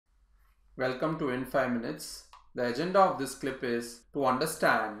Welcome to In 5 Minutes. The agenda of this clip is to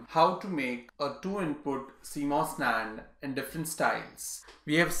understand how to make a 2-input CMOS NAND in different styles.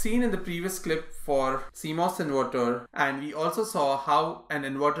 We have seen in the previous clip for CMOS inverter, and we also saw how an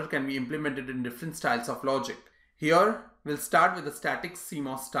inverter can be implemented in different styles of logic. Here, we'll start with the static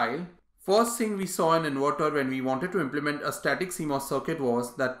CMOS style. First thing we saw in inverter when we wanted to implement a static CMOS circuit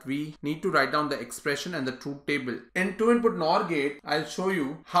was that we need to write down the expression and the truth table. In 2-input NOR gate, I'll show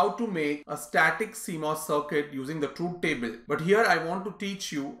you how to make a static CMOS circuit using the truth table. But here I want to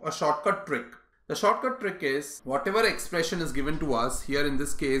teach you a shortcut trick. The shortcut trick is whatever expression is given to us, here in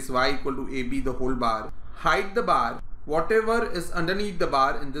this case y equal to ab the whole bar, hide the bar. Whatever is underneath the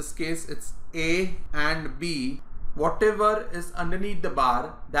bar, in this case it's a and b. Whatever is underneath the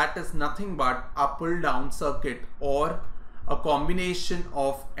bar, that is nothing but a pull down circuit or a combination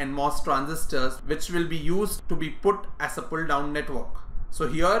of NMOS transistors which will be used to be put as a pull down network. So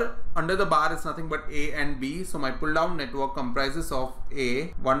here under the bar is nothing but A and B. So my pull down network comprises of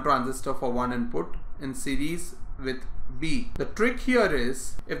A, one transistor for one input, in series with B. The trick here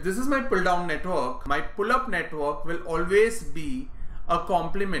is, if this is my pull down network, my pull up network will always be a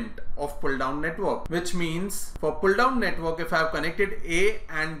complement of pull down network, which means for pull down network, if I have connected A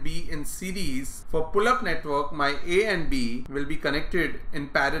and B in series, for pull up network my A and B will be connected in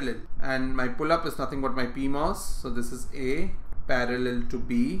parallel, and my pull up is nothing but my PMOS. So this is A parallel to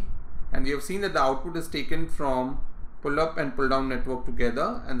B, and we have seen that the output is taken from pull up and pull down network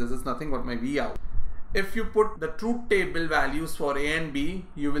together, and this is nothing but my V out. If you put the truth table values for A and B,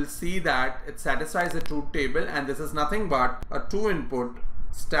 you will see that it satisfies the truth table, and this is nothing but a 2-input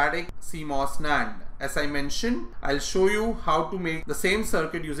static CMOS NAND. As I mentioned, I'll show you how to make the same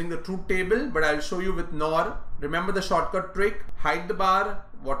circuit using the truth table, but I'll show you with NOR. Remember the shortcut trick: hide the bar,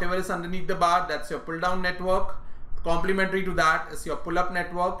 whatever is underneath the bar, that's your pull down network. Complementary to that is your pull up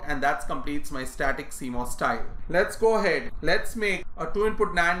network, and that completes my static CMOS style. Let's go ahead. Let's make a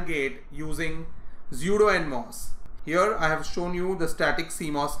 2-input NAND gate using pseudo NMOS. Here I have shown you the static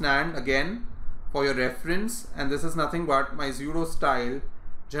CMOS NAND again for your reference, and this is nothing but my pseudo style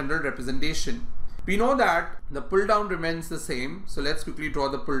general representation. We know that the pull down remains the same, so let's quickly draw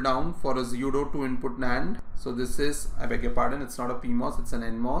the pull down for a pseudo 2-input NAND. So this is, I beg your pardon, it's not a PMOS, it's an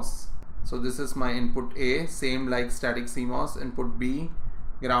NMOS. So this is my input A, same like static CMOS, input B,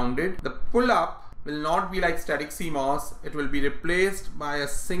 grounded. The pull up will not be like static CMOS, it will be replaced by a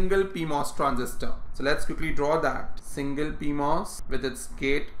single PMOS transistor. So let's quickly draw that. Single PMOS with its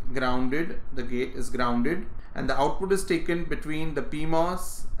gate grounded, the gate is grounded, and the output is taken between the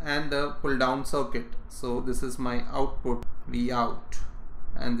PMOS and the pull down circuit. So this is my output V out,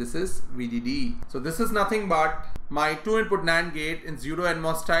 and this is VDD. So this is nothing but my 2-input NAND gate in pseudo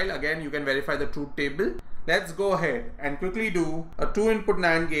NMOS style. Again, you can verify the truth table. Let's go ahead and quickly do a 2-input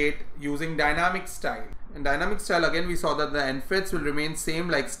NAND gate using dynamic style. In dynamic style, again we saw that the NFETs will remain same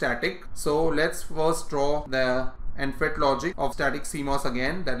like static. So let's first draw the NFET logic of static CMOS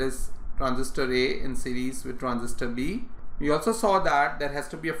again, that is transistor A in series with transistor B. We also saw that there has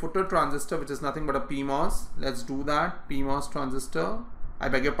to be a footer transistor which is nothing but a PMOS. Let's do that. PMOS transistor, I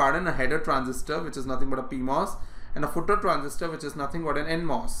beg your pardon, a header transistor which is nothing but a PMOS, and a footer transistor which is nothing but an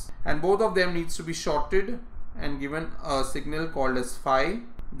NMOS, and both of them needs to be shorted and given a signal called as phi.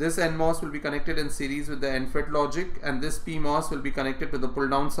 This NMOS will be connected in series with the NFET logic, and this PMOS will be connected to the pull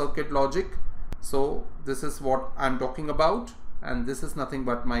down circuit logic. So this is what I'm talking about, and this is nothing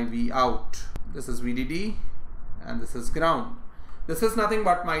but my V out. This is VDD and this is ground. This is nothing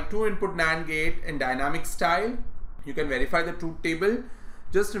but my 2-input NAND gate in dynamic style. You can verify the truth table.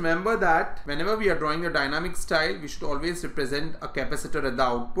 Just remember that whenever we are drawing the dynamic style, we should always represent a capacitor at the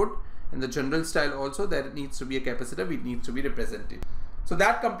output. In the general style also, there needs to be a capacitor which needs to be represented. So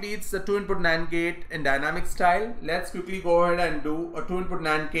that completes the 2-input NAND gate in dynamic style. Let's quickly go ahead and do a 2-input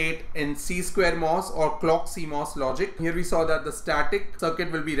NAND gate in C-square MOS or clock CMOS logic. Here we saw that the static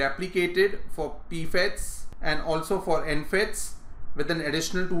circuit will be replicated for PFETs and also for NFETs with an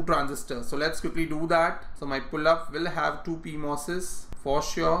additional 2 transistors. So let's quickly do that. So my pull up will have 2 PMOSes for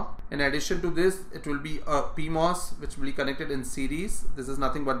sure. In addition to this, it will be a PMOS which will be connected in series. This is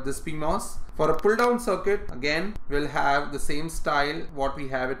nothing but this PMOS. For a pull down circuit, again we'll have the same style what we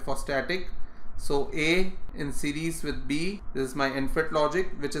have it for static. So A in series with B, this is my NFET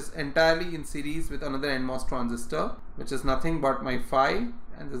logic which is entirely in series with another NMOS transistor which is nothing but my phi,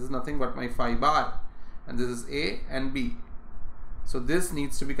 and this is nothing but my phi bar, and this is A and B. So this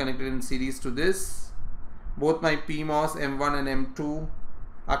needs to be connected in series to this. Both my PMOS M1 and M2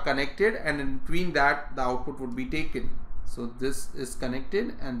 are connected, and in between that the output would be taken. So this is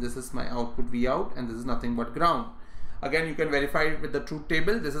connected, and this is my output V out, and this is nothing but ground. Again, you can verify it with the truth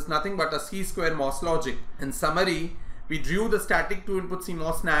table. This is nothing but a C-square MOS logic. In summary, we drew the static 2-input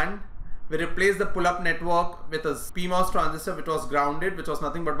CMOS NAND. We replaced the pull-up network with a PMOS transistor which was grounded, which was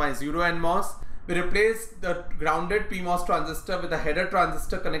nothing but my pseudo NMOS. We replaced the grounded PMOS transistor with a header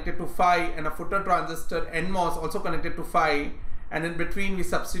transistor connected to phi and a footer transistor NMOS also connected to phi. And in between we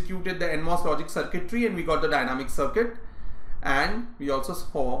substituted the NMOS logic circuitry and we got the dynamic circuit. And we also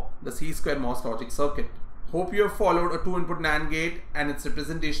saw the C-square MOS logic circuit. Hope you have followed a 2-input NAND gate and its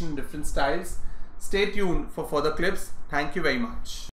representation in different styles. Stay tuned for further clips. Thank you very much.